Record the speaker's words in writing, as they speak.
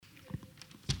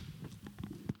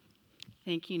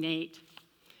Thank you, Nate.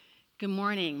 Good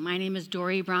morning. My name is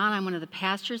Dory Brown. I'm one of the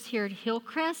pastors here at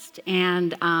Hillcrest,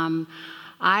 and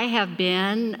I have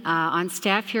been on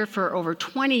staff here for over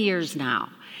 20 years now.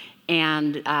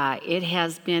 And it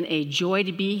has been a joy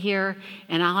to be here.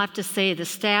 And I'll have to say the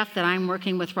staff that I'm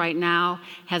working with right now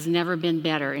has never been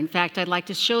better. In fact, I'd like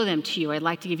to show them to you. I'd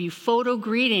like to give you photo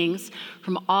greetings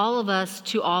from all of us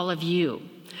to all of you.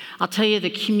 I'll tell you, the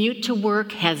commute to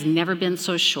work has never been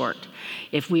so short.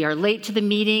 If we are late to the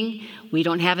meeting, we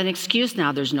don't have an excuse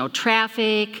now. There's no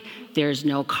traffic, there's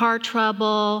no car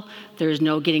trouble, there's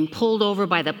no getting pulled over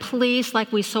by the police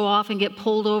like we so often get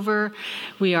pulled over.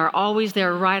 We are always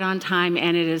there right on time,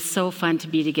 and it is so fun to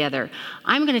be together.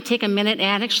 I'm going to take a minute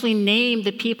and actually name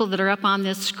the people that are up on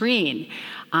this screen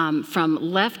from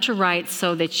left to right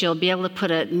so that you'll be able to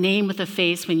put a name with a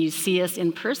face when you see us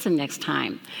in person next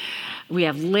time. We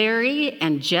have Larry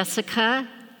and Jessica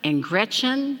and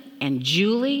Gretchen and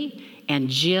Julie and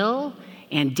Jill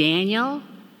and Daniel,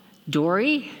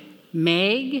 Dory,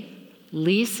 Meg,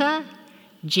 Lisa,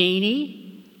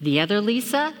 Janie, the other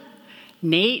Lisa,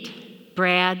 Nate,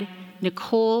 Brad,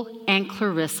 Nicole, and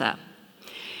Clarissa.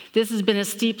 This has been a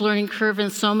steep learning curve in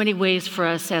so many ways for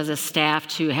us as a staff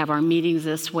to have our meetings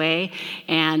this way,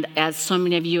 and as so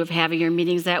many of you have having your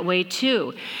meetings that way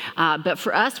too. But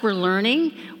for us, we're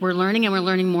learning, and we're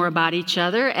learning more about each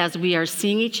other as we are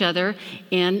seeing each other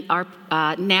in our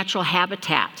natural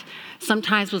habitat.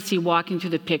 Sometimes we'll see walking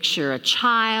through the picture a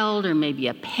child or maybe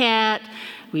a pet.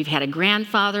 We've had a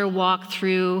grandfather walk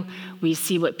through. We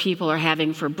see what people are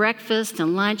having for breakfast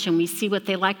and lunch, and we see what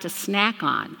they like to snack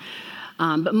on.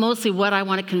 But mostly what I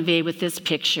want to convey with this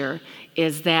picture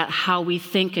is that how we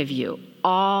think of you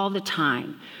all the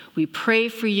time. We pray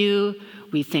for you.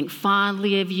 We think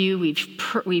fondly of you. We've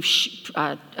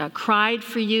cried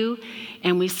for you,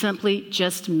 and we simply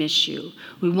just miss you.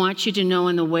 We want you to know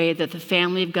in the way that the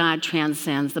family of God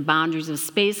transcends the boundaries of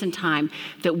space and time,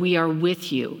 that we are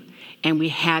with you, and we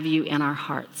have you in our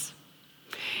hearts.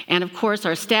 And of course,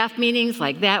 our staff meetings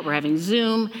like that, we're having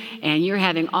Zoom, and you're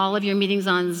having all of your meetings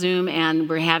on Zoom, and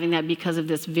we're having that because of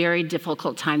this very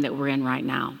difficult time that we're in right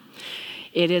now.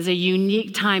 It is a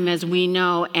unique time, as we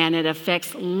know, and it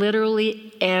affects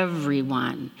literally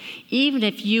everyone. Even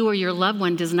if you or your loved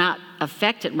one does not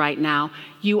affect it right now,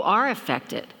 you are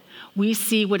affected. We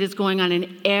see what is going on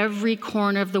in every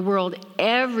corner of the world,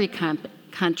 every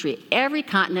country, every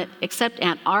continent except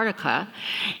Antarctica,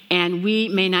 and we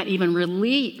may not even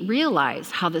really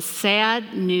realize how the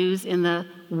sad news in the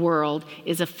world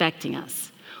is affecting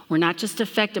us. We're not just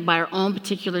affected by our own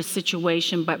particular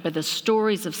situation, but by the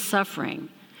stories of suffering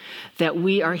that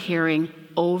we are hearing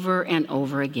over and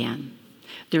over again.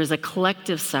 There is a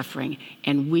collective suffering,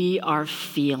 and we are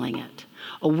feeling it.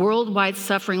 A worldwide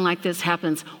suffering like this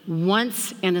happens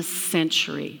once in a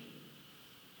century.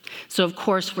 So, of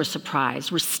course, we're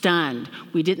surprised. We're stunned.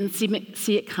 We didn't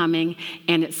see it coming,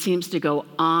 and it seems to go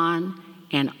on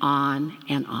and on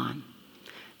and on.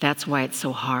 That's why it's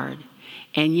so hard.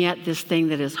 And yet this thing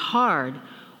that is hard,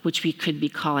 which we could be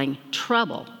calling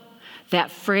trouble, that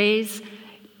phrase,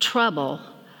 trouble,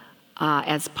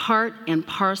 as part and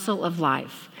parcel of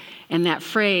life. And that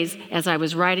phrase, as I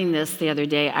was writing this the other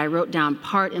day, I wrote down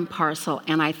part and parcel,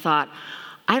 and I thought,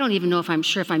 I don't even know if I'm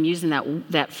sure if I'm using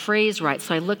that phrase right.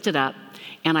 So I looked it up,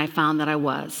 and I found that I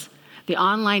was. The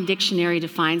online dictionary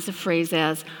defines the phrase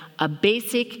as a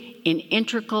basic and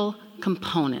integral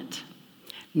component.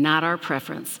 Not our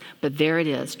preference, but there it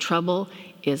is. Trouble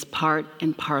is part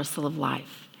and parcel of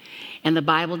life. And the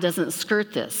Bible doesn't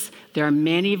skirt this. There are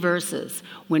many verses.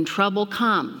 When trouble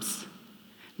comes,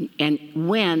 and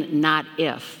when, not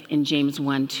if, in James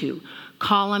 1:2.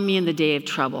 Call on me in the day of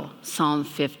trouble, Psalm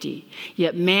 50.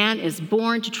 Yet man is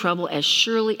born to trouble as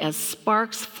surely as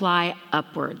sparks fly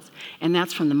upwards. And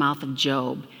that's from the mouth of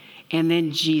Job. And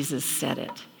then Jesus said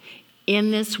it. In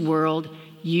this world,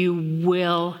 you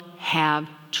will have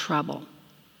trouble.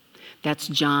 That's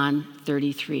John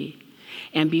 33.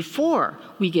 And before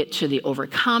we get to the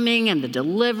overcoming and the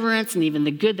deliverance and even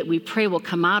the good that we pray will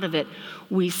come out of it,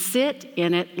 we sit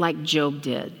in it like Job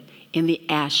did, in the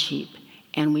ash heap.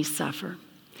 And we suffer.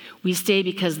 We stay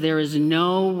because there is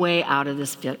no way out of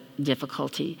this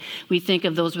difficulty. We think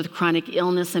of those with chronic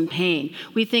illness and pain.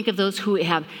 We think of those who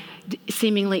have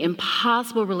seemingly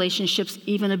impossible relationships,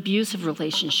 even abusive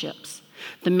relationships.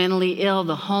 The mentally ill,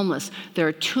 the homeless. There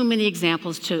are too many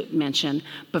examples to mention,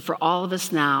 but for all of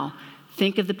us now,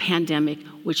 think of the pandemic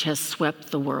which has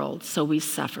swept the world, so we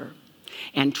suffer.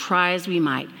 And try as we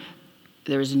might,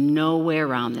 there's no way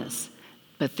around this,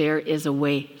 but there is a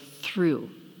way through.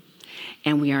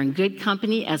 And we are in good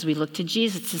company as we look to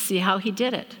Jesus to see how he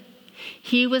did it.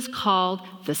 He was called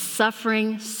the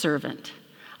suffering servant.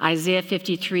 Isaiah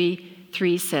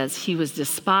 53:3 says, he was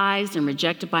despised and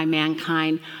rejected by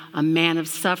mankind, a man of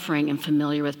suffering and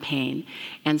familiar with pain.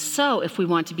 And so, if we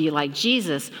want to be like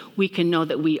Jesus, we can know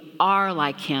that we are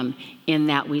like him in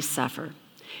that we suffer.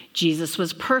 Jesus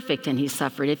was perfect and he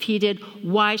suffered. If he did,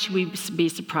 why should we be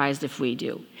surprised if we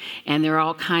do? And there are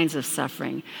all kinds of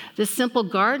suffering. The simple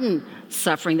garden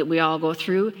suffering that we all go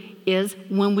through is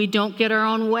when we don't get our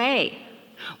own way,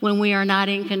 when we are not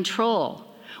in control,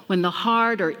 when the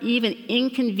hard or even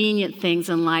inconvenient things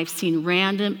in life seem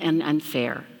random and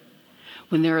unfair.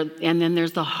 And then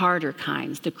there's the harder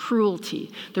kinds, the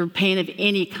cruelty, the pain of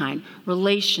any kind,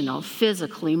 relational,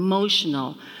 physical,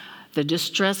 emotional, the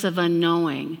distress of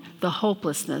unknowing, the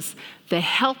hopelessness, the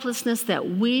helplessness that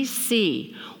we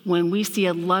see when we see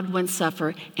a loved one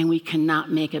suffer and we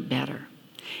cannot make it better.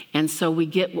 And so we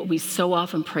get what we so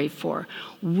often pray for.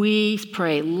 We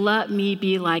pray, let me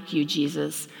be like you,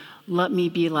 Jesus. Let me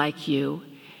be like you.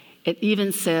 It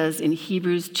even says in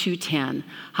Hebrews 2:10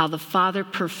 how the Father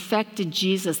perfected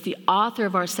Jesus, the author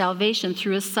of our salvation,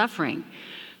 through his suffering.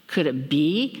 Could it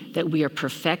be that we are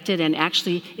perfected, and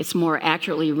actually it's more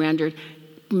accurately rendered,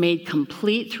 made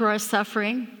complete through our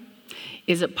suffering?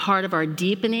 Is it part of our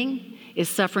deepening? Is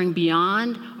suffering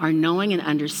beyond our knowing and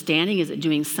understanding? Is it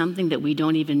doing something that we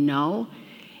don't even know?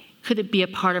 Could it be a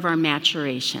part of our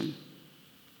maturation?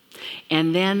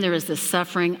 And then there is the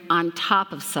suffering on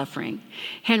top of suffering.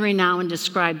 Henry Nouwen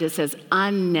described this as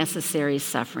unnecessary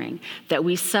suffering, that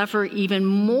we suffer even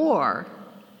more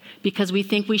because we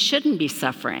think we shouldn't be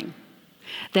suffering,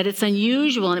 that it's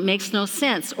unusual and it makes no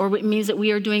sense, or it means that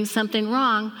we are doing something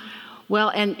wrong. Well,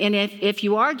 and if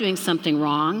you are doing something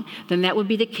wrong, then that would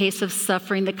be the case of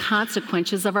suffering the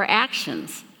consequences of our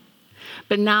actions.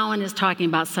 But Nouwen is talking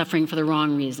about suffering for the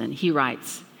wrong reason. He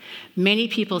writes, many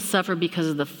people suffer because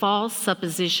of the false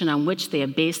supposition on which they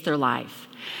have based their life.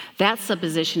 That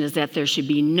supposition is that there should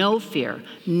be no fear,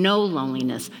 no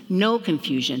loneliness, no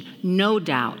confusion, no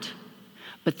doubt.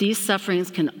 But these sufferings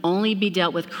can only be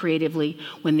dealt with creatively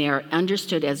when they are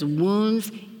understood as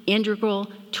wounds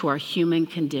integral to our human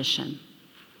condition.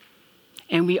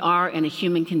 And we are in a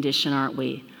human condition, aren't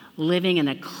we? Living in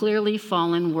a clearly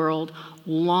fallen world,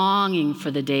 longing for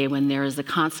the day when there is the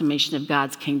consummation of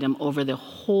God's kingdom over the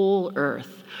whole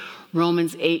earth.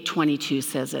 Romans 8:22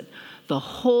 says it. The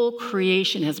whole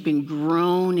creation has been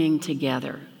groaning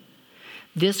together.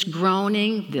 This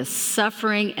groaning, this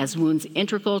suffering as wounds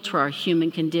integral to our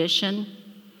human condition,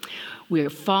 we are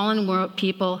fallen world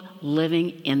people living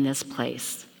in this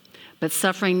place. But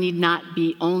suffering need not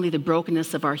be only the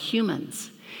brokenness of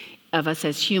us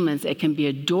as humans. It can be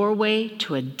a doorway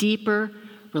to a deeper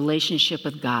relationship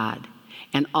with God,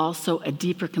 and also a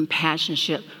deeper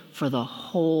compassionship for the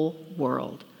whole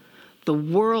world. The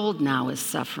world now is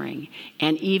suffering,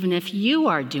 and even if you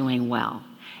are doing well,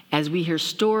 as we hear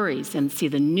stories and see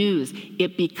the news,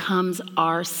 it becomes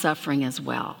our suffering as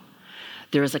well.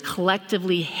 There is a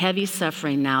collectively heavy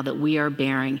suffering now that we are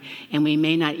bearing, and we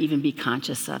may not even be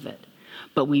conscious of it.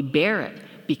 But we bear it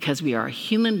because we are a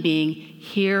human being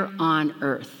here on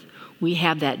earth. We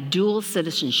have that dual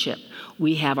citizenship.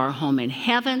 We have our home in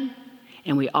heaven,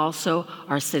 and we also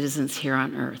are citizens here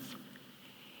on earth.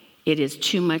 It is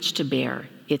too much to bear.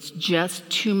 It's just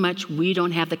too much. We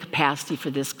don't have the capacity for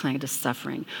this kind of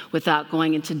suffering without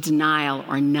going into denial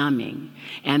or numbing.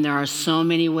 And there are so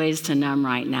many ways to numb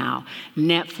right now.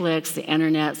 Netflix, the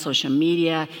internet, social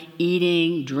media,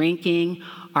 eating, drinking.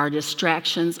 Our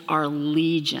distractions are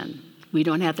legion. We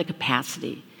don't have the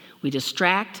capacity. We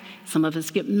distract. Some of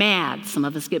us get mad. Some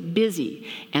of us get busy.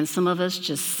 And some of us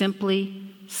just simply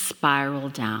spiral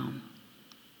down.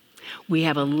 We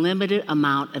have a limited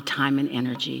amount of time and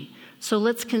energy. So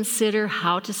let's consider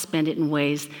how to spend it in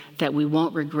ways that we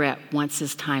won't regret once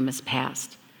this time has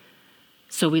passed.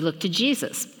 So we look to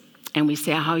Jesus and we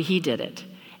say how he did it.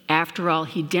 After all,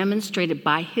 he demonstrated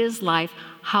by his life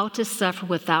how to suffer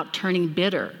without turning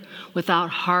bitter, without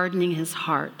hardening his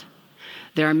heart.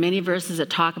 There are many verses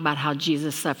that talk about how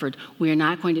Jesus suffered. We are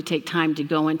not going to take time to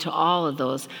go into all of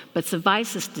those, but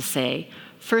suffice it to say,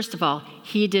 first of all,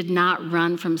 he did not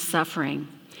run from suffering.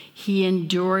 He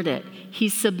endured it. He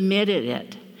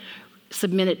submitted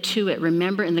to it.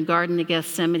 Remember in the Garden of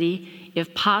Gethsemane,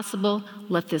 if possible,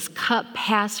 let this cup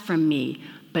pass from me,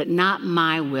 but not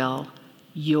my will,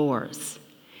 yours.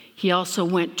 He also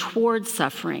went toward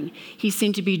suffering. He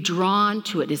seemed to be drawn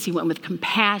to it as he went with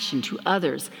compassion to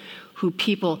others who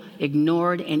people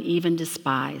ignored and even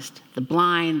despised. The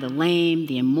blind, the lame,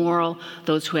 the immoral,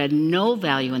 those who had no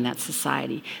value in that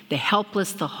society, the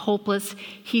helpless, the hopeless.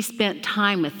 He spent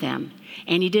time with them,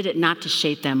 and he did it not to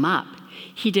shape them up.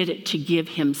 He did it to give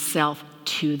himself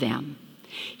to them.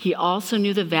 He also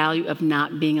knew the value of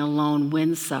not being alone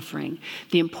when suffering,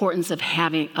 the importance of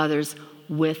having others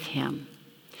with him.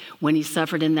 When he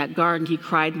suffered in that garden, he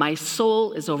cried, "My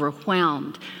soul is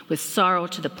overwhelmed with sorrow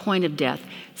to the point of death.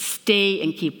 Stay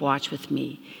and keep watch with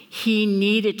me." He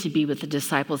needed to be with the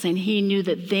disciples, and he knew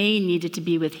that they needed to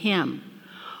be with him.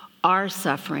 Our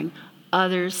suffering,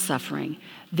 others' suffering,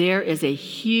 there is a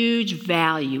huge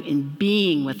value in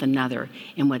being with another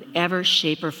in whatever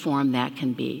shape or form that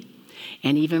can be.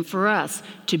 And even for us,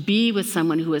 to be with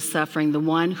someone who is suffering, the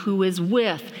one who is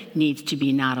with needs to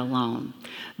be not alone.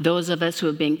 Those of us who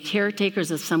have been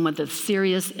caretakers of someone with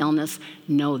serious illness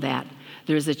know that.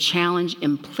 There's a challenge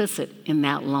implicit in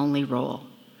that lonely role.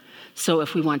 So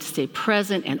if we want to stay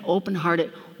present and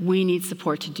open-hearted, we need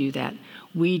support to do that.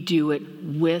 We do it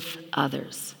with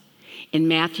others. In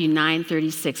Matthew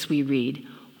 9:36, we read,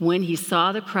 "When he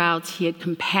saw the crowds, he had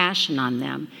compassion on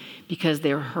them because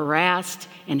they were harassed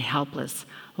and helpless,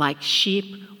 like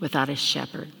sheep without a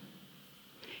shepherd."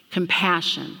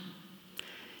 Compassion.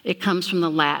 It comes from the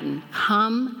Latin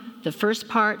cum. The first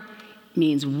part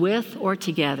means with or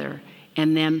together,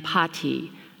 and then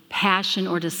pati, passion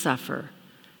or to suffer.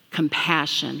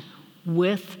 Compassion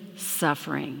with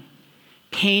suffering.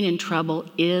 Pain and trouble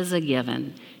is a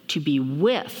given. To be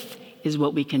with is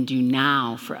what we can do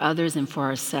now for others and for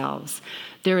ourselves.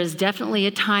 There is definitely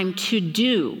a time to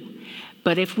do,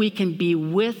 but if we can be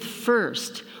with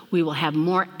first, we will have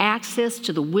more access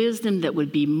to the wisdom that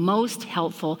would be most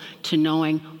helpful to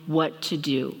knowing what to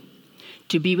do.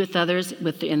 To be with others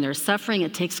in their suffering,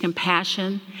 it takes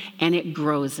compassion and it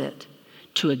grows it.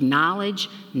 To acknowledge,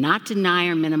 not deny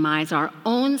or minimize our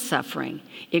own suffering,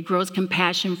 it grows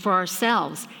compassion for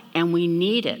ourselves, and we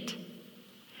need it.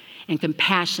 And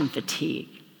compassion fatigue,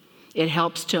 it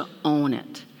helps to own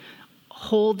it.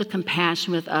 Hold the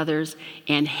compassion with others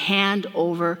and hand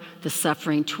over the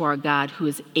suffering to our God who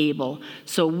is able,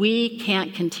 so we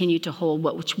can't continue to hold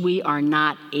which we are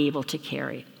not able to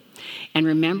carry. And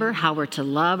remember how we're to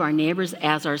love our neighbors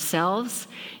as ourselves.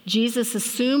 Jesus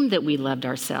assumed that we loved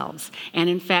ourselves. And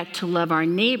in fact, to love our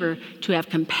neighbor, to have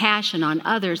compassion on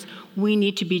others, we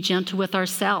need to be gentle with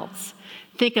ourselves.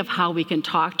 Think of how we can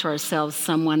talk to ourselves,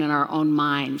 someone in our own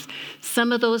minds.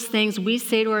 Some of those things we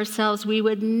say to ourselves, we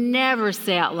would never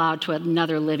say out loud to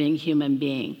another living human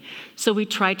being. So we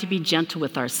try to be gentle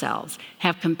with ourselves,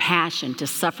 have compassion to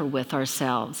suffer with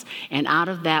ourselves, and out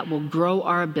of that will grow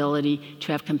our ability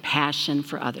to have compassion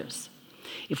for others.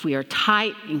 If we are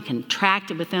tight and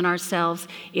contracted within ourselves,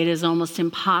 it is almost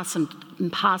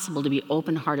impossible to be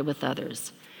open-hearted with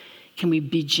others. Can we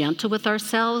be gentle with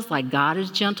ourselves like God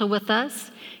is gentle with us?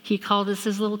 He called us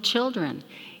his little children,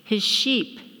 his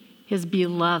sheep, his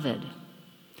beloved.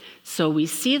 So we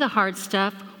see the hard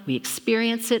stuff, we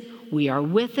experience it, we are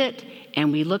with it,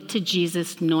 and we look to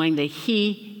Jesus knowing that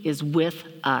he is with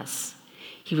us.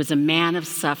 He was a man of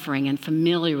suffering and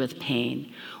familiar with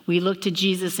pain. We look to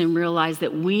Jesus and realize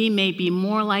that we may be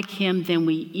more like him than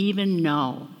we even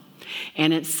know.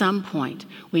 And at some point,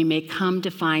 we may come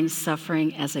to find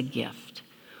suffering as a gift.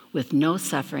 With no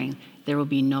suffering, there will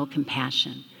be no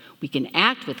compassion. We can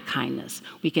act with kindness.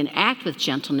 We can act with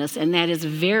gentleness, and that is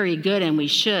very good, and we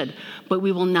should. But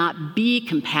we will not be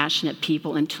compassionate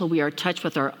people until we are touched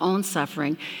with our own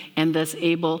suffering and thus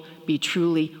able to be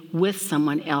truly with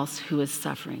someone else who is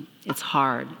suffering. It's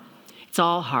hard. It's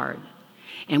all hard.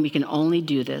 And we can only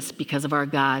do this because of our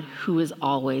God who is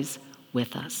always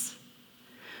with us.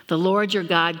 The Lord your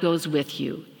God goes with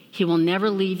you. He will never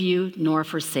leave you nor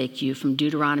forsake you, from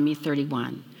Deuteronomy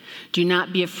 31. Do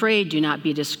not be afraid, do not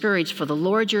be discouraged, for the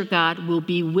Lord your God will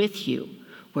be with you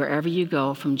wherever you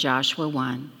go, from Joshua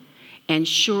 1. And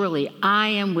surely I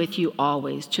am with you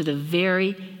always, to the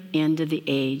very end of the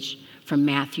age, from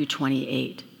Matthew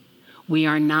 28. We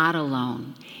are not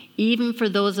alone. Even for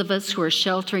those of us who are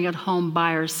sheltering at home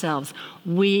by ourselves,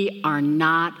 we are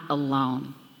not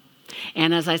alone.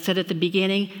 And as I said at the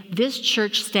beginning, this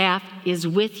church staff is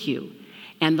with you.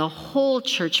 And the whole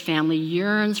church family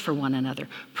yearns for one another,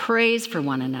 prays for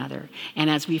one another. And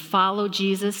as we follow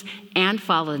Jesus and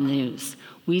follow the news,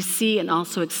 we see and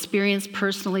also experience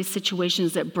personally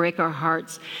situations that break our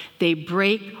hearts. They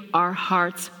break our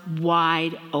hearts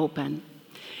wide open.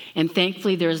 And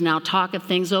thankfully, there is now talk of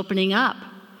things opening up.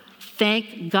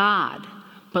 Thank God.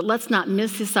 But let's not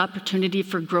miss this opportunity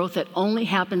for growth that only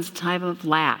happens in time of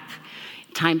lack.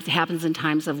 Happens in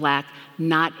times of lack,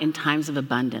 not in times of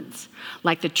abundance.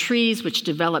 Like the trees which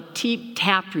develop deep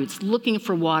tap roots looking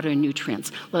for water and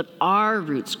nutrients, let our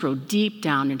roots grow deep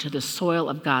down into the soil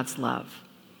of God's love.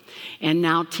 And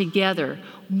now together,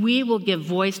 we will give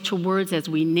voice to words as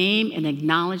we name and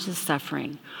acknowledge the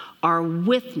suffering, our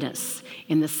witness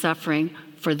in the suffering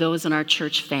for those in our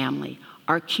church family,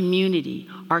 our community,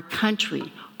 our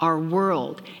country, our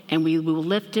world, and we will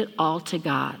lift it all to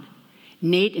God.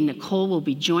 Nate and Nicole will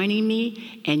be joining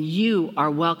me, and you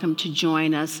are welcome to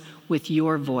join us with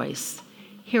your voice.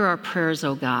 Hear our prayers,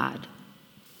 O God.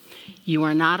 You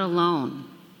are not alone.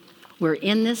 We're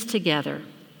in this together.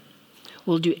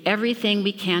 We'll do everything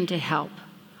we can to help.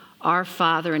 Our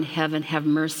Father in heaven, have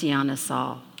mercy on us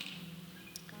all.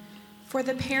 For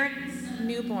the parents of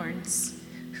newborns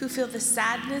who feel the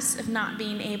sadness of not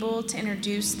being able to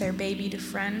introduce their baby to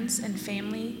friends and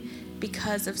family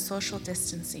because of social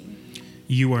distancing.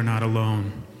 You are not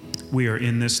alone. We are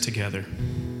in this together.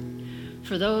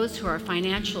 For those who are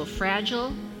financially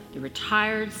fragile, the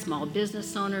retired, small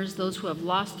business owners, those who have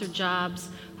lost their jobs,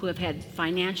 who have had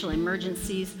financial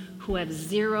emergencies, who have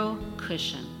zero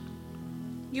cushion.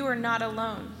 You are not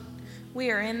alone. We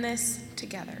are in this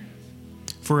together.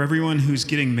 For everyone who's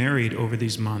getting married over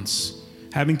these months,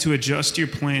 having to adjust your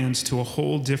plans to a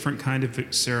whole different kind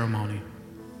of ceremony.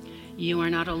 You are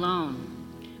not alone.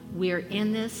 We are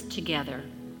in this together.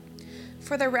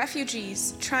 For the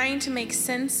refugees trying to make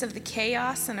sense of the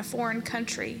chaos in a foreign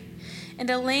country and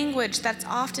a language that's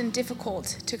often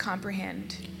difficult to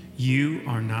comprehend. You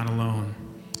are not alone.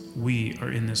 We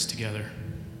are in this together.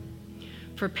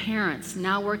 For parents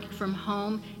now working from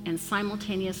home and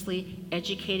simultaneously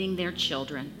educating their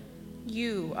children.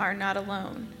 You are not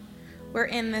alone. We're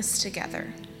in this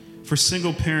together. For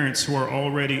single parents who are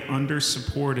already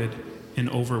under-supported and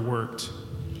overworked.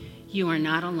 You are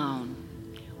not alone.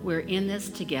 We're in this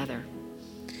together.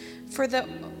 For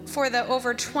the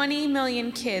over 20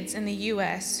 million kids in the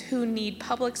U.S. who need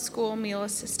public school meal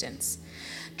assistance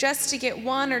just to get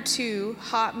 1 or 2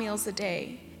 hot meals a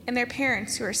day, and their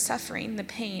parents who are suffering the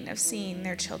pain of seeing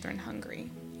their children hungry.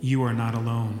 You are not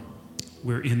alone.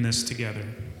 We're in this together.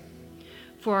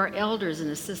 For our elders in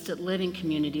assisted living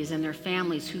communities and their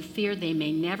families who fear they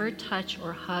may never touch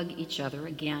or hug each other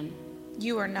again.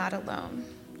 You are not alone.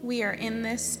 We are in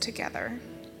this together.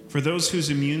 For those whose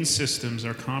immune systems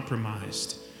are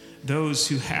compromised, those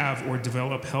who have or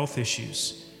develop health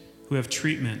issues, who have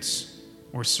treatments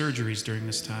or surgeries during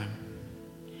this time.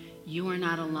 You are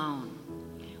not alone.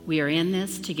 We are in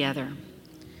this together.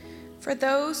 For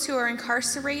those who are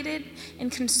incarcerated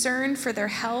and concerned for their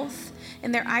health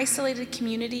in their isolated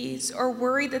communities or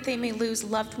worried that they may lose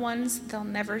loved ones they'll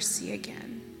never see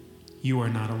again. You are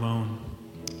not alone.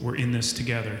 We're in this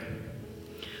together.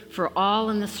 For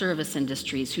all in the service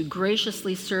industries who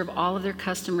graciously serve all of their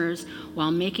customers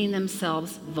while making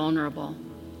themselves vulnerable.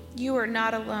 You are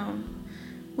not alone.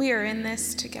 We are in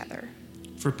this together.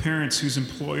 For parents whose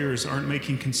employers aren't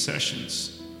making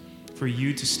concessions for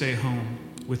you to stay home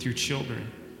with your children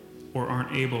or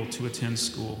aren't able to attend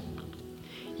school.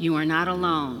 You are not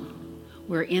alone.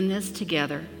 We're in this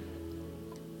together.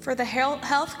 For the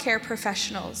healthcare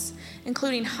professionals,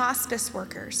 including hospice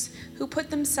workers, who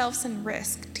put themselves in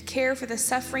risk to care for the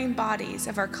suffering bodies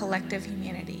of our collective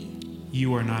humanity.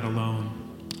 You are not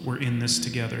alone. We're in this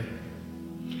together.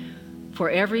 For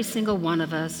every single one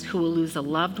of us who will lose a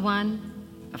loved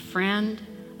one, a friend,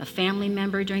 a family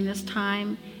member during this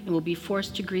time, and will be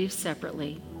forced to grieve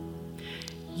separately.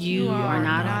 You are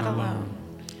not alone.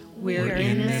 We're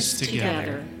in this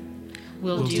together.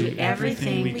 We'll do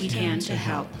everything we can to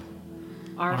help.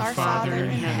 Our Father in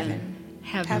heaven,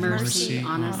 have mercy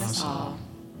on us all.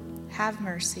 Have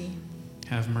mercy.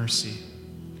 Have mercy.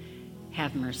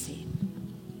 Have mercy.